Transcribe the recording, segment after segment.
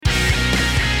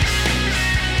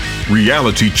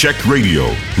Reality Check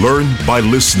Radio. Learn by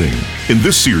listening. In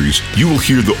this series, you will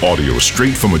hear the audio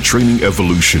straight from a training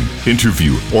evolution,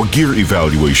 interview, or gear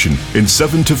evaluation in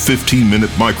 7 to 15-minute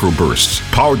microbursts.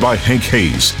 Powered by Hank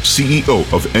Hayes, CEO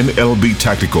of NLB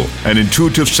Tactical and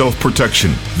Intuitive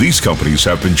Self-Protection. These companies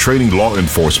have been training law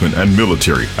enforcement and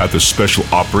military at the special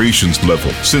operations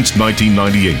level since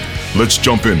 1998. Let's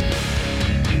jump in.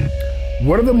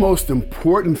 What are the most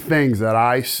important things that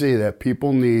I see that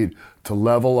people need to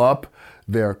level up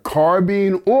their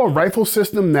carbine or rifle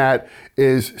system that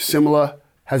is similar,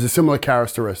 has a similar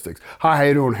characteristics? Hi, how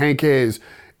you doing? Hank Hayes,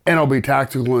 NLB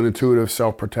Tactical and Intuitive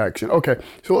Self-Protection. Okay,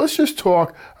 so let's just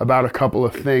talk about a couple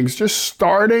of things, just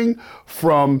starting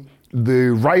from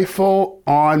the rifle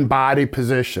on body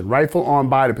position,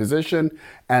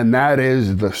 and that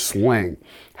is the sling.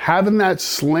 Having that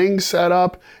sling set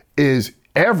up is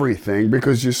everything,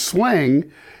 because your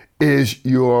sling is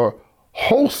your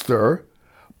holster,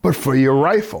 but for your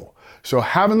rifle. So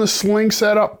having the sling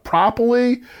set up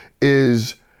properly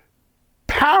is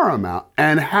paramount,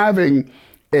 and having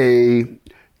a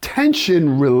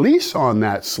tension release on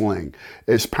that sling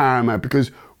is paramount,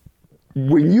 because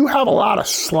when you have a lot of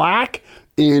slack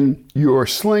in your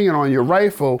sling and on your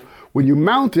rifle, when you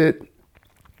mount it,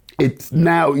 it's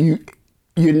now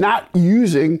you're not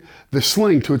using the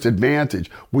sling to its advantage.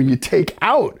 When you take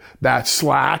out that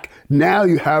slack, now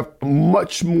you have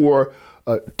much more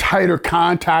tighter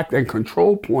contact and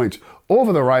control points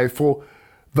over the rifle,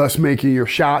 thus making your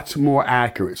shots more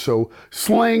accurate. So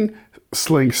sling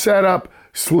setup,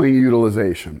 sling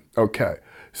utilization. Okay,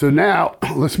 so now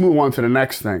let's move on to the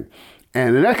next thing.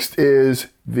 And the next is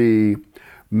the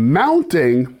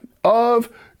mounting of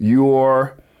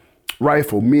your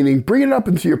rifle, meaning bring it up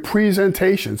into your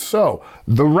presentation. So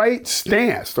the right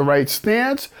stance, the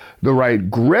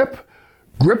right grip,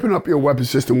 gripping up your weapon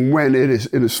system when it is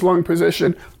in a slung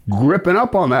position, gripping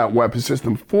up on that weapon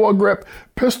system, foregrip,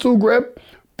 pistol grip,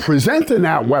 presenting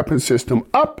that weapon system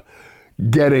up,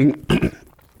 getting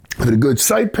a good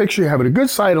sight picture, having a good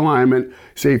sight alignment,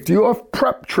 safety off,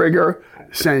 prep trigger,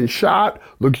 send shot,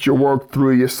 look at your work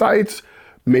through your sights,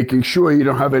 making sure you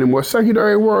don't have any more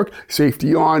secondary work,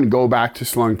 safety on, go back to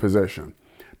slung position.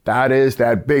 That is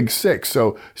that big six.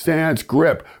 So stance,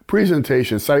 grip,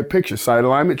 presentation, sight picture, sight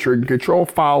alignment, trigger control,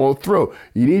 follow through.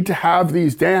 You need to have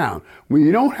these down. When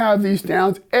you don't have these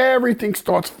downs, everything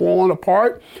starts falling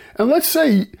apart. And let's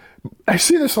say, I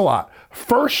see this a lot.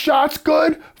 First shot's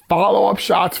good, follow-up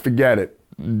shots, forget it.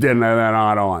 Then they're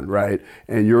not on, right?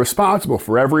 And you're responsible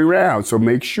for every round. So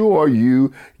make sure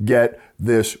you get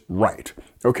this right.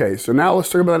 Okay, so now let's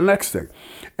talk about the next thing.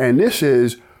 And this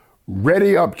is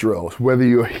ready up drills, whether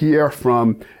you're here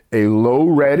from a low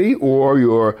ready or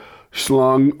you're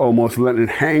slung, almost letting it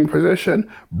hang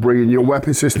position, bringing your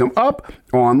weapon system up,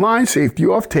 online, safety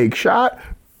off, take shot,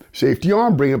 safety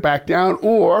on, bring it back down,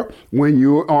 or when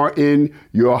you are in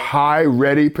your high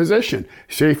ready position,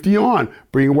 safety on,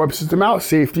 bring your weapon system out,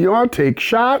 safety on, take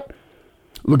shot,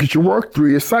 look at your work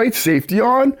through your sights, safety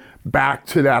on, back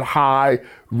to that high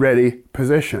ready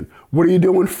position. What are you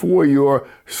doing for your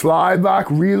slide lock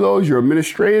reloads, your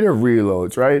administrative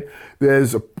reloads, right?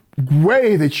 There's a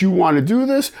way that you want to do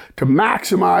this to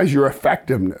maximize your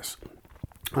effectiveness.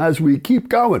 As we keep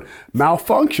going,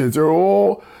 malfunctions are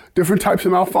all different types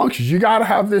of malfunctions. You got to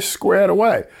have this squared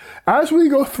away. As we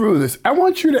go through this, I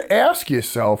want you to ask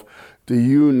yourself, do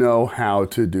you know how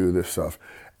to do this stuff?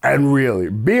 And really,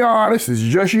 be honest, it's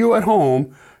just you at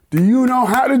home. Do you know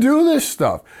how to do this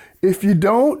stuff? If you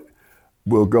don't,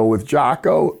 we'll go with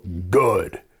Jocko.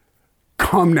 Good.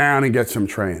 Come down and get some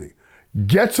training.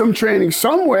 Get some training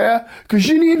somewhere, because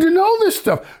you need to know this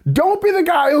stuff. Don't be the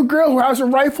guy or girl who has a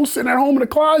rifle sitting at home in the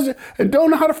closet and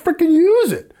don't know how to freaking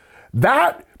use it.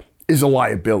 That is a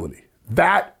liability.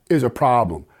 That is a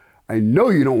problem. I know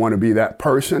you don't want to be that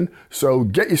person, so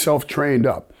get yourself trained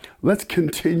up. Let's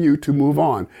continue to move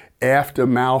on after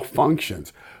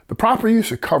malfunctions. The proper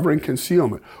use of cover and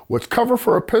concealment. What's cover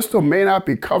for a pistol may not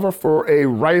be cover for a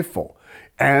rifle,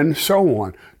 and so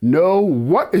on. Know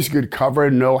what is good cover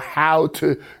and know how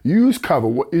to use cover.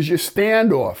 What is your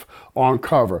standoff on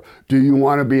cover? Do you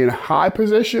want to be in a high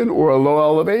position or a low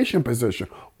elevation position?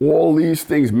 All these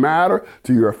things matter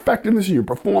to your effectiveness and your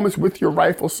performance with your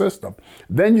rifle system.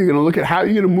 Then you're going to look at how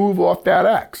you're going to move off that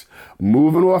X.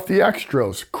 Moving off the X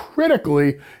drills,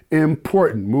 critically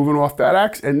important. Moving off that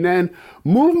X, and then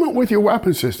movement with your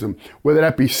weapon system, whether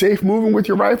that be safe moving with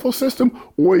your rifle system,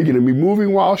 or you're going to be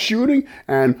moving while shooting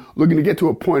and looking to get to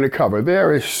a point of cover.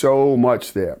 There is so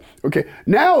much there. Okay,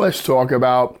 now let's talk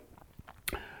about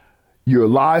your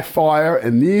live fire,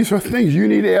 and these are things you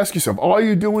need to ask yourself. Are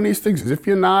you doing these things? If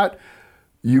you're not,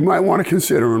 you might want to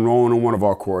consider enrolling in one of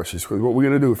our courses, because what we're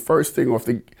going to do first thing off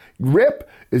the rip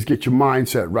is get your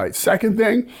mindset right. Second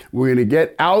thing, we're going to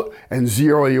get out and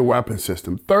zero your weapon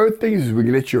system. Third thing is we're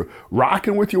going to get you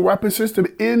rocking with your weapon system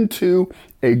into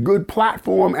a good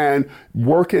platform and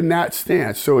working that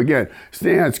stance. So again,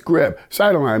 stance, grip,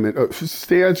 sight alignment,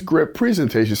 stance, grip,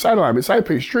 presentation, sight alignment, sight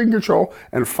pace, string control,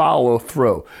 and follow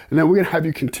through. And then we're going to have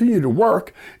you continue to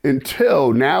work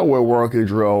until now we're working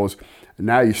drills. And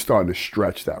now you're starting to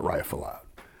stretch that rifle out.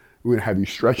 We're gonna have you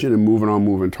stretching and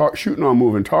shooting on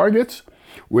moving targets.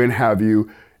 We're gonna have you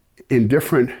in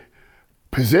different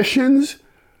positions.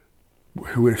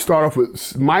 We're gonna start off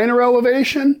with minor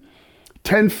elevation,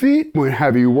 10 feet. We're gonna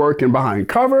have you working behind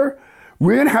cover.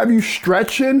 We're gonna have you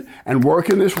stretching and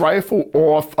working this rifle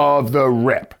off of the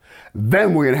rip.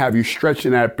 Then we're gonna have you stretching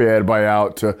that bad boy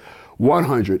out to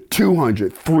 100,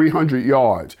 200, 300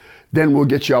 yards. Then we'll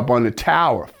get you up on the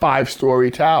tower,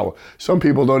 5-story tower. Some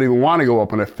people don't even want to go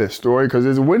up on a 5th story because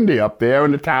it's windy up there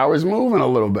and the tower is moving a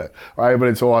little bit, right? But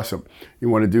it's awesome. You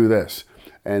want to do this.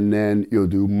 And then you'll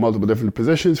do multiple different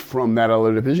positions from that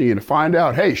elevated position. You're going to find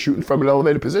out, hey, shooting from an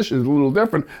elevated position is a little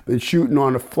different than shooting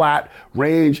on a flat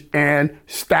range and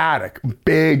static.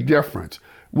 Big difference.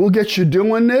 We'll get you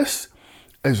doing this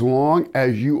as long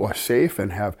as you are safe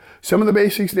and have some of the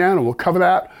basics down, and we'll cover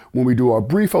that when we do our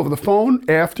brief over the phone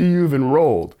after you've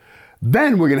enrolled.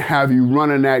 Then we're gonna have you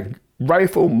running that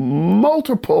rifle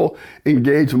multiple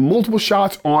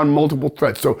shots on multiple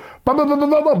threats. So, boom, boom, boom, boom,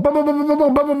 boom, boom, boom, boom,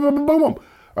 boom, boom, boom, boom,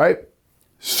 right?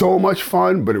 So much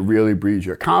fun, but it really breeds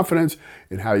your confidence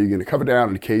in how you're gonna cover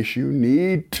down in case you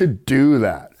need to do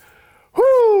that.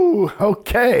 Whoo,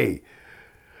 okay.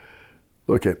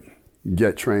 Look at,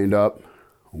 get trained up.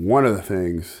 One of the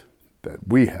things that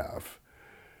we have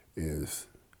is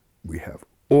we have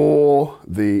all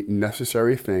the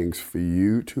necessary things for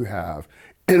you to have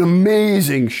an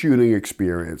amazing shooting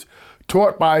experience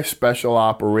taught by special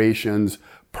operations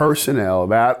personnel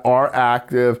that are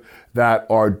active, that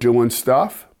are doing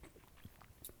stuff.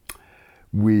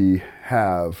 We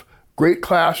have great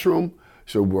classroom.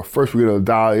 So first we're going to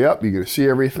dial you up. You're going to see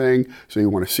everything. So you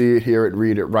want to see it, hear it,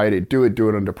 read it, write it, do it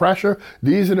under pressure.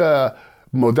 These are the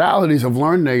modalities of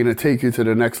learning that are going to take you to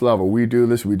the next level. We do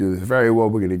this very well.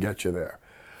 We're going to get you there.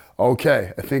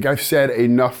 Okay, I think I've said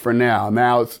enough for now.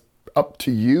 Now it's up to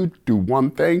you to do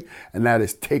one thing, and that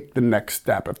is take the next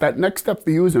step. If that next step for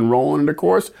you is enrolling in the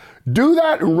course, do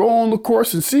that, enroll in the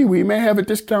course, and see. We may have a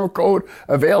discount code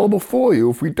available for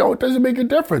you. If we don't, it doesn't make a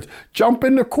difference. Jump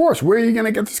in the course. Where are you going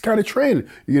to get this kind of training?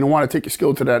 You're going to want to take your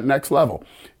skill to that next level.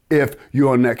 If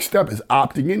your next step is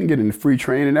opting in and getting the free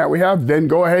training that we have, then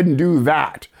go ahead and do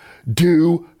that.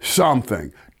 Do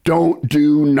something. Don't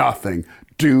do nothing.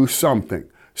 Do something.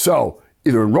 So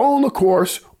either enroll in the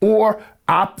course or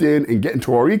opt in and get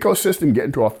into our ecosystem, get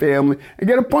into our family, and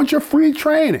get a bunch of free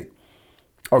training.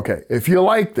 Okay, if you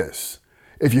like this,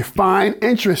 if you find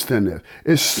interest in this,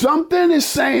 if something is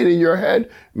saying in your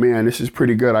head, man, this is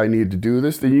pretty good, I need to do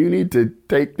this, then you need to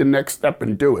take the next step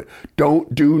and do it.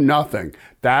 Don't do nothing.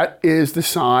 That is the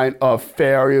sign of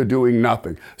failure, doing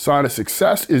nothing. Sign of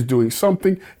success is doing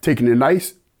something, taking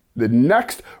the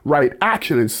next right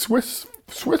action, and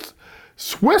swiftly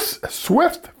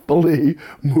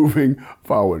moving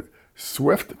forward.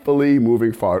 Swiftly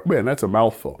moving forward. Man, that's a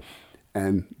mouthful.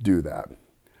 And do that.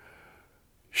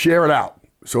 Share it out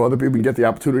so other people can get the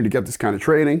opportunity to get this kind of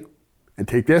training and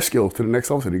take their skills to the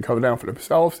next level so they can cover down for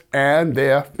themselves and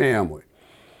their family.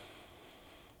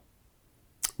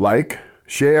 Like,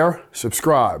 share,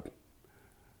 subscribe.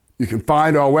 You can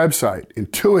find our website,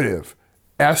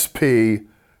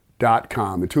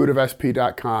 intuitivesp.com.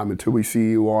 Intuitivesp.com. Until we see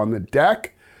you on the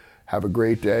deck, have a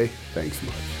great day. Thanks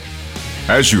much.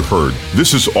 As you heard,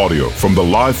 this is audio from the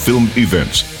live filmed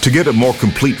events. To get a more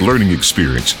complete learning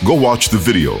experience, go watch the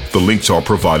video. The links are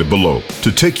provided below.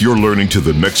 To take your learning to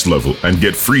the next level and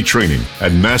get free training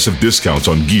and massive discounts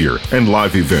on gear and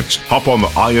live events, hop on the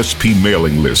ISP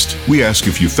mailing list. We ask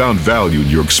if you found value in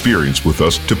your experience with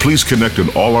us to please connect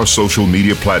on all our social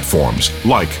media platforms.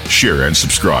 Like, share, and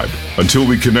subscribe. Until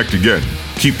we connect again,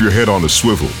 keep your head on a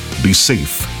swivel. Be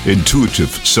safe. Intuitive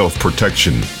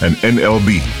Self-Protection and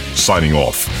NLB signing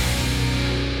off.